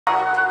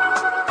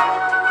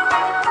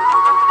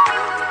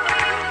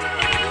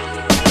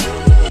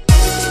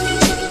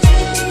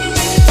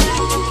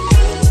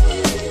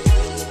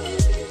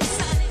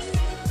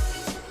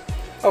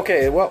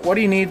Okay, what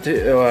do you need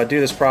to do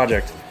this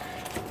project?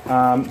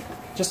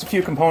 Just a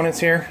few components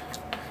here.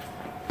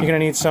 You're going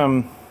to need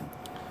some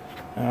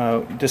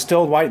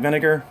distilled white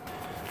vinegar,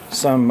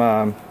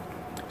 some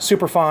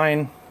super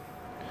fine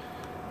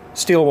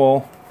steel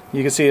wool.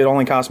 You can see it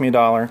only cost me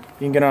 $1. You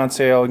can get it on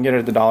sale, you can get it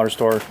at the dollar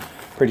store,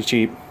 pretty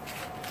cheap.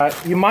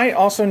 You might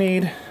also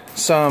need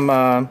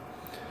some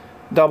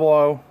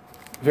 00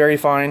 very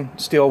fine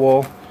steel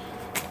wool.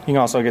 You can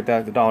also get that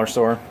at the dollar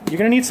store. You're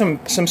going to need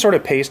some sort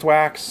of paste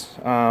wax.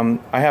 I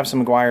have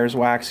some Meguiar's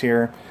wax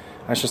here.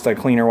 That's just a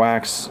cleaner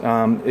wax.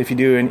 If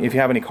you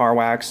have any car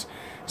wax,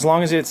 as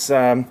long as it's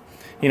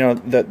you know,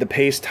 the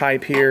paste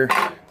type here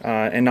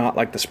and not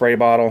like the spray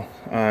bottle,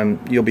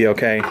 you'll be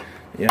okay.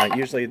 Yeah,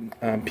 usually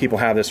people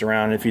have this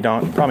around. If you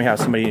don't, you probably have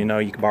somebody you know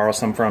you can borrow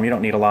some from. You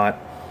don't need a lot.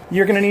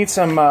 You're going to need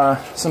some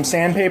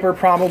sandpaper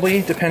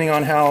probably, depending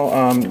on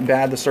how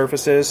bad the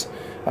surface is.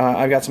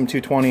 I've got some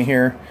 220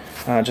 here,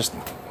 just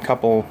a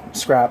couple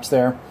scraps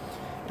there.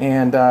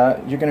 And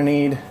you're going to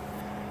need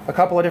a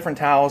couple of different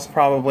towels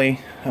probably,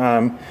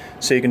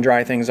 so you can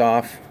dry things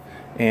off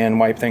and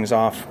wipe things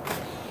off.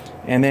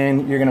 And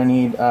then you're going to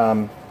need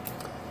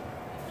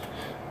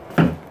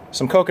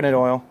some coconut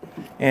oil.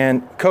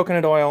 And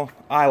coconut oil,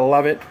 I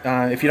love it.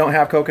 If you don't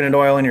have coconut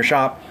oil in your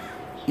shop,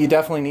 you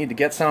definitely need to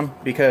get some,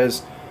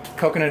 because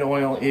coconut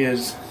oil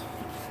is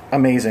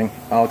amazing.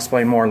 I'll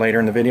explain more later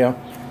in the video.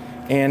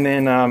 And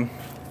then,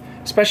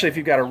 especially if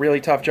you've got a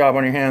really tough job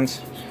on your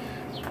hands,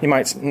 you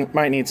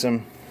might need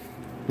some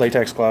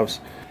latex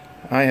gloves.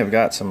 I have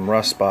got some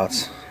rust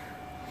spots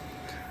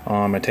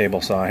on my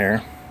table saw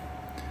here.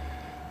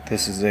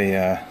 This is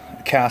a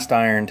cast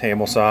iron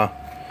table saw.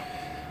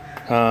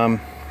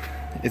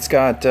 It's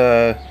got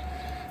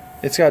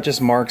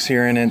just marks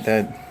here in it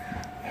that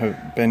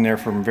have been there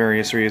for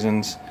various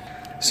reasons.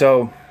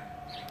 So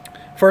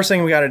first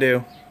thing we got to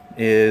do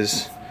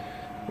is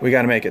we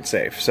got to make it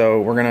safe.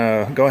 So we're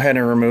gonna go ahead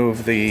and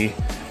remove the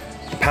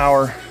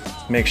power,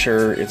 make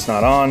sure it's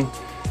not on,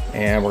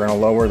 and we're gonna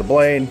lower the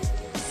blade.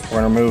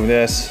 We're gonna remove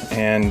this,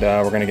 and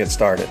we're gonna get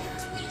started.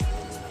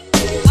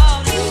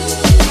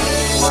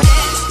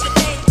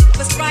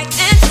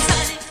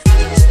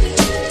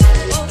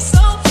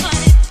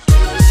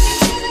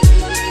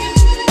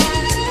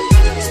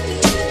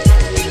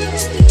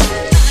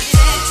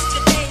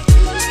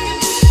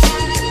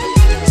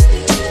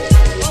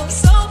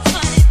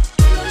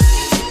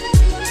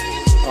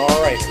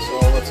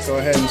 Go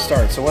ahead and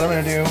start. So what I'm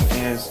going to do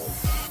is,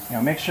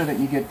 make sure that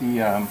you get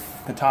the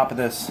top of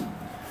this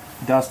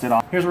dusted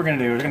off. Here's what we're going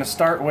to do. We're going to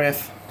start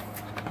with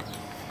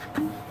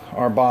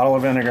our bottle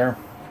of vinegar,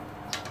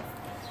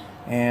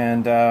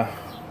 and we're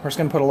just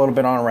going to put a little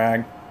bit on a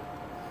rag,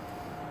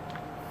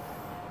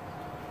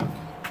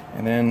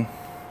 and then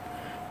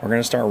we're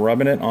going to start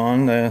rubbing it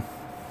on the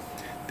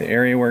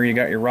area where you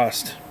got your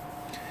rust.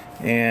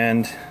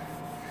 And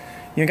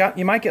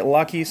you might get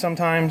lucky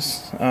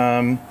sometimes.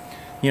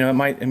 It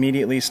might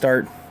immediately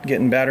start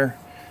getting better,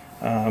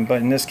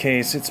 but in this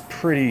case it's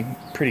pretty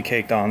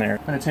caked on there.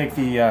 I'm going to take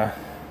the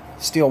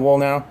steel wool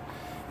now,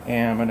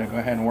 and I'm going to go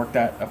ahead and work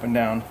that up and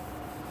down,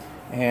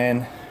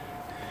 and you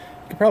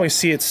can probably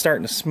see it's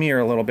starting to smear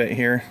a little bit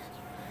here,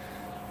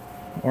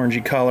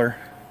 orangey color.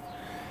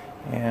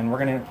 And we're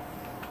going to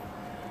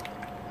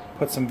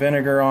put some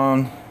vinegar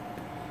on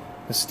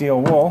the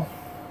steel wool,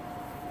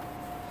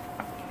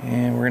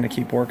 and we're going to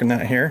keep working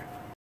that here.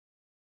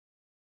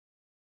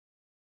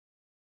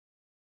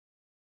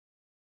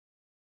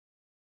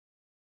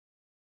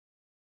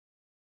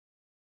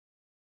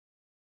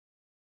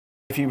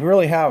 If you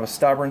really have a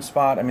stubborn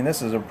spot, I mean,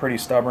 this is a pretty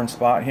stubborn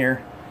spot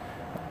here,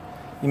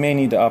 you may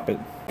need to up it.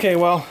 Okay,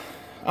 well,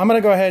 I'm going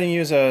to go ahead and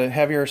use a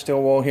heavier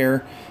steel wool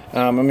here.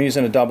 I'm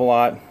using a double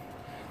aught.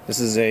 This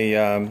is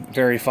a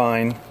very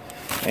fine,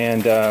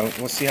 and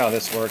we'll see how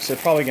this works. It's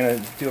probably going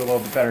to do a little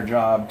bit better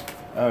job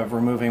of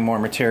removing more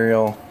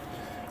material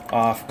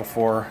off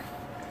before.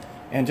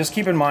 And just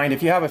keep in mind,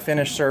 if you have a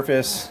finished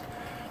surface,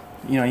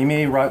 you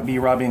may be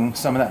rubbing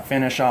some of that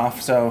finish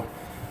off, so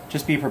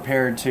just be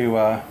prepared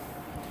to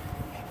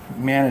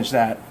manage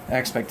that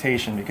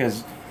expectation,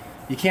 because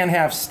you can't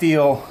have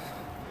steel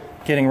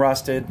getting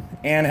rusted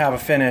and have a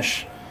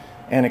finish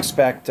and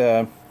expect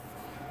that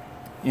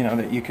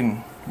you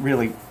can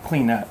really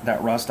clean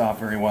that rust off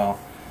very well.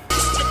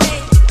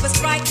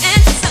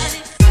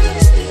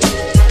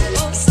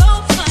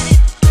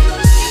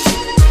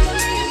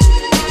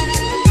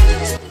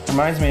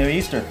 Reminds me of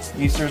Easter.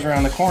 Easter's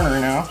around the corner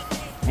now,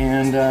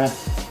 and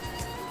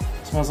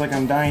smells like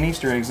I'm dyeing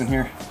Easter eggs in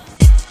here.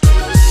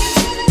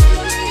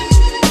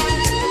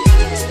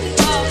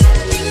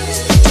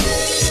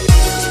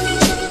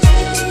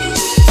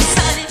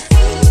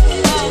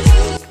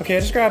 Okay, I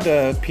just grabbed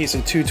a piece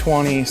of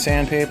 220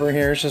 sandpaper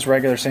here. It's just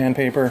regular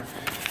sandpaper,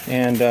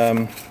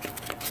 and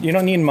you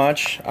don't need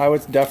much. I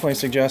would definitely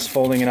suggest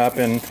folding it up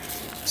in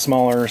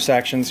smaller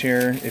sections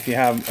here if you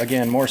have,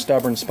 again, more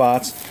stubborn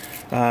spots.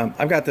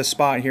 I've got this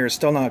spot here, it's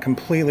still not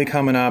completely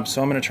coming up,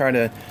 so I'm going to try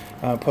to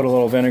put a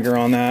little vinegar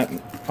on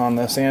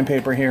the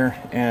sandpaper here,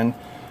 and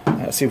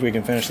see if we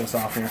can finish this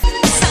off here.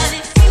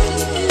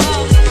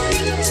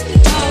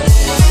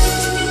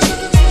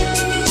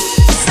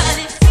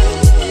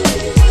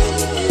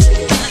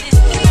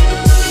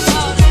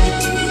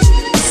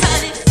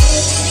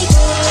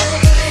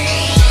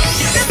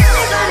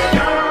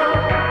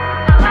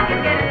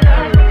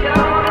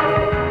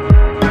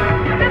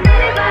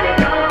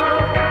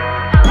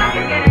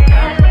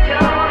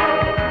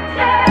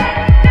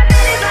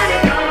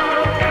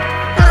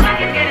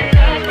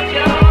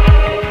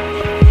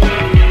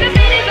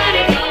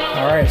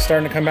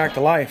 starting to come back to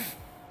life.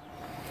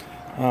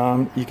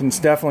 You can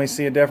definitely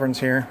see a difference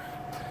here.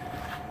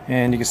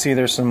 And you can see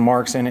there's some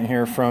marks in it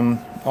here from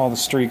all the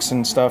streaks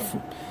and stuff.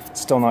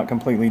 It's still not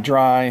completely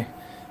dry,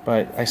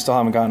 but I still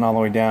haven't gotten all the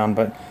way down.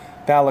 But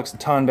that looks a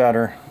ton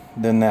better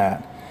than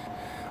that.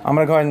 I'm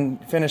going to go ahead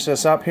and finish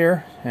this up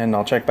here, and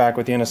I'll check back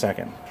with you in a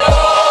second.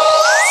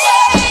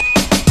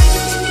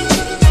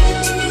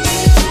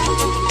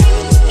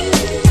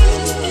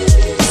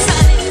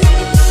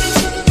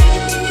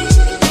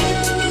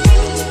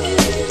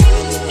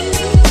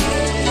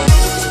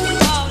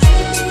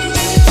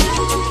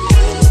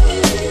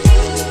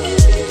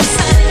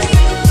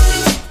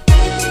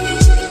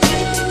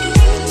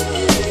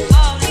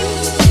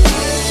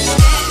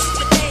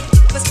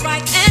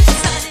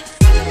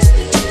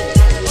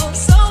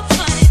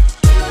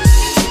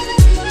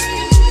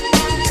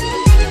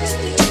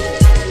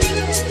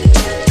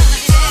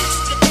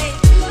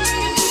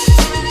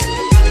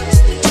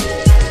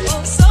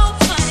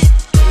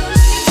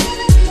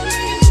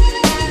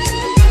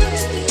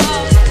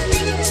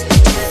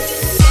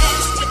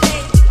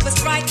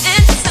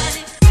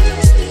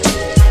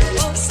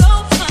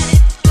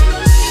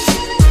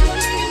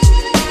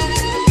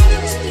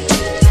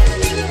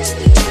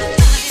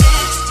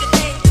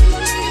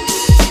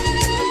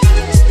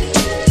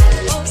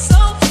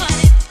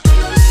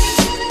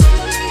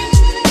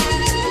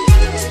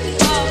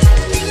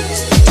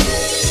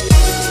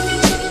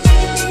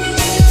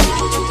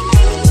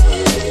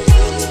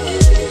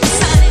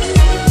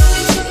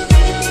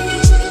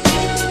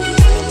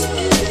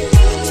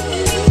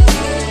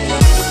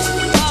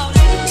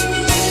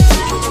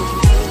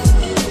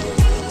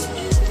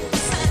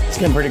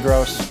 Getting pretty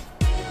gross.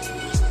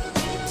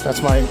 That's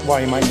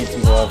why you might need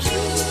some gloves.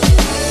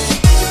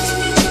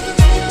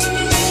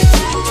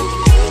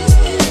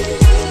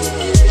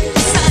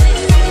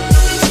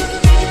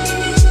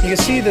 You can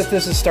see that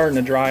this is starting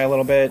to dry a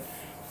little bit.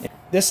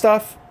 This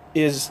stuff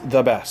is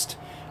the best.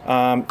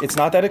 It's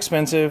not that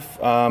expensive.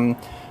 A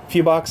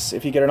few bucks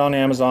if you get it on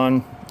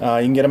Amazon. You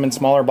can get them in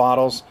smaller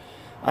bottles.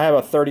 I have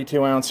a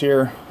 32 ounce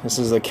here. This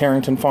is the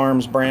Carrington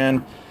Farms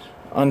brand,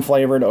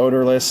 unflavored,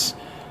 odorless.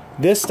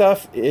 This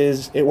stuff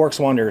it works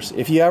wonders.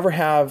 If you ever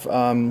have,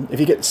 if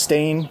you get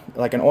stain,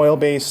 like an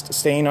oil-based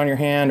stain on your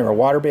hand, or a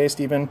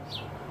water-based even,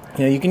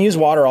 you know, you can use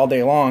water all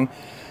day long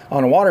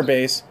on a water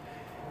base.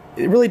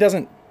 It really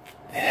doesn't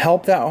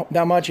help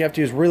that much. You have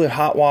to use really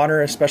hot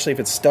water, especially if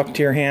it's stuck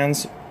to your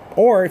hands,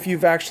 or if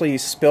you've actually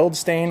spilled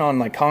stain on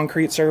like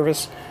concrete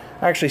surface.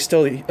 I actually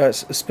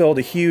spilled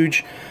a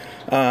huge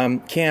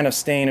can of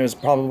stain. It was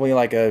probably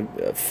like a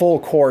full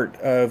quart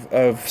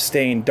of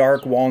stain,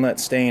 dark walnut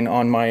stain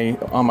on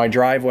my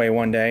driveway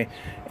one day,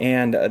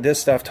 and this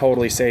stuff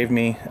totally saved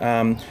me.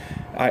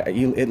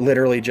 It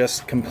literally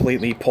just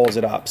completely pulls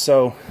it up.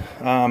 So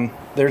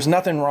there's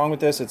nothing wrong with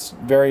this. It's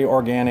very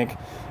organic.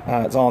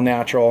 It's all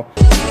natural.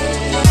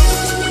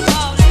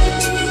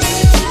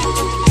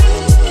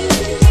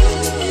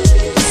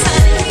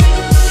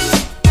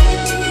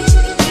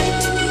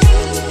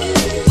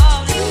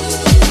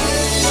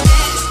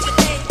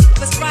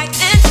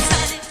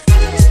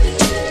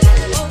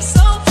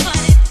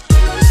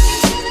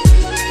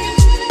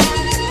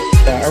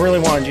 I really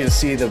wanted you to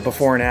see the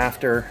before and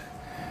after,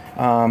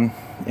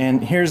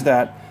 and here's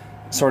that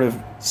sort of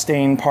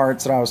stain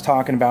parts that I was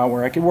talking about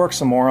where I could work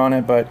some more on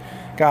it, but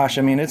gosh,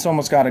 I mean, it's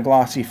almost got a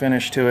glossy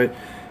finish to it.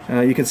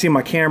 You can see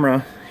my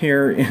camera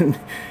here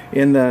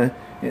in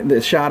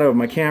the shadow of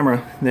my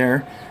camera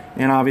there,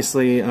 and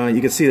obviously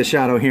you can see the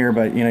shadow here,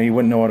 but you know, you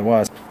wouldn't know what it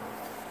was.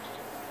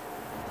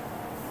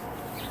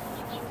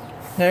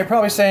 Now you're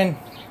probably saying,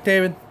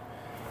 David,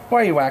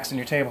 why are you waxing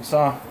your table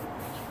saw?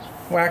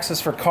 Wax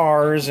is for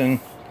cars and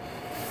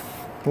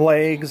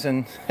legs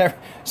and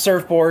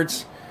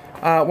surfboards.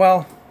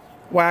 Well,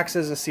 wax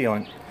is a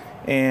sealant,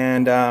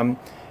 and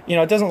you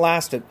know, it doesn't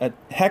last a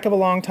heck of a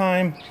long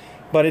time,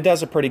 but it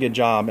does a pretty good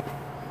job.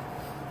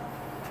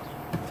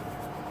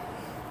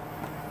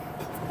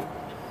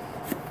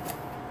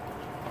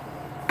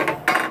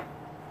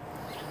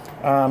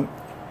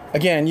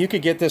 Again, you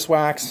could get this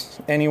wax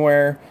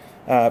anywhere,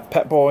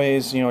 Pet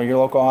Boys, you know, your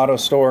local auto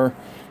store.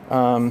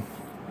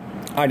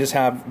 I just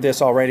have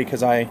this already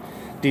because I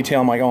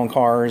detail my own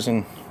cars,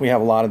 and we have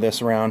a lot of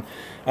this around.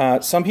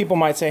 Some people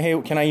might say,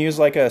 hey, can I use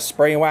like a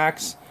spray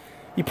wax?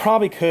 You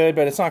probably could,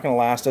 but it's not going to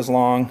last as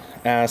long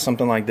as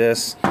something like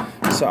this.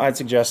 So I'd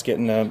suggest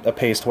getting a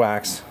paste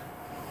wax.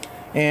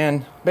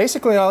 And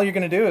basically all you're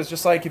going to do is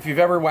just like if you've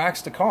ever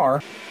waxed a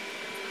car.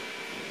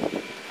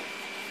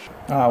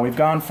 We've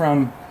gone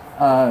from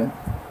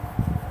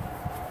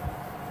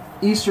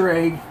Easter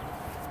egg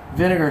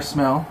vinegar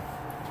smell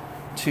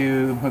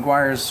to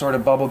McGuire's sort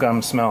of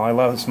bubblegum smell. I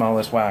love the smell of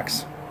this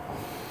wax.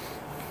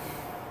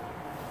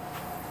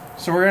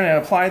 So we're going to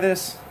apply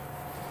this,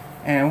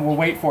 and we'll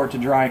wait for it to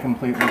dry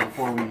completely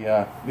before we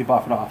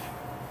buff it off.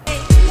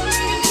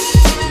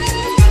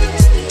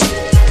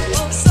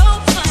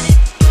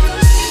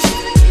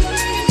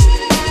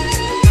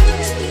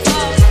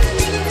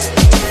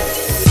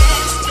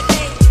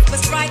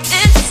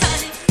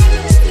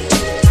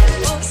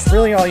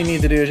 Really all you need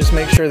need to do is just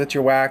make sure that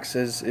your wax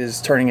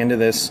is turning into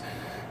this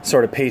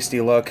sort of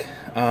pasty look.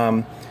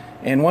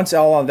 And once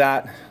all of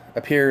that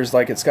appears,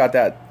 like it's got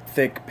that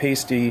thick,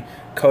 pasty,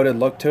 coated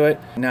look to it,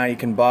 now you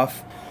can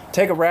buff.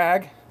 Take a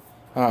rag.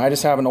 I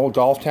just have an old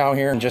golf towel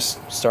here and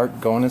just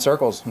start going in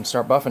circles and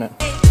start buffing it.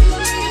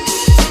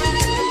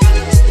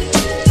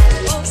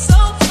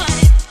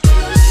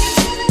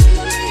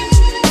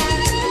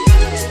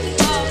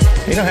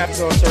 You don't have to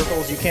go in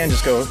circles, you can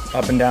just go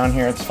up and down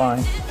here, it's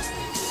fine.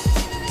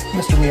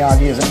 Mr.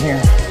 Miyagi isn't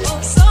here.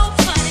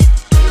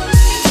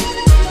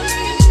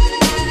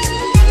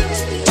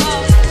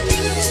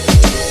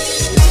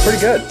 It's pretty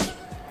good.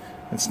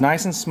 It's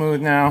nice and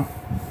smooth now,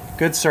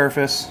 good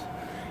surface,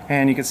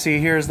 and you can see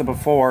here's the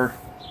before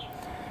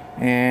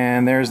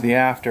and there's the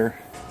after.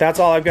 That's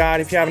all I've got.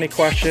 If you have any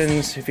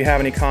questions, if you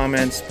have any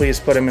comments, please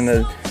put them in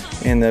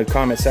the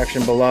comment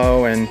section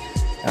below, and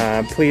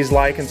please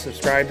like and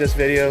subscribe this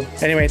video.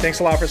 Anyway, thanks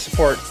a lot for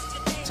support.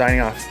 Signing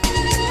off.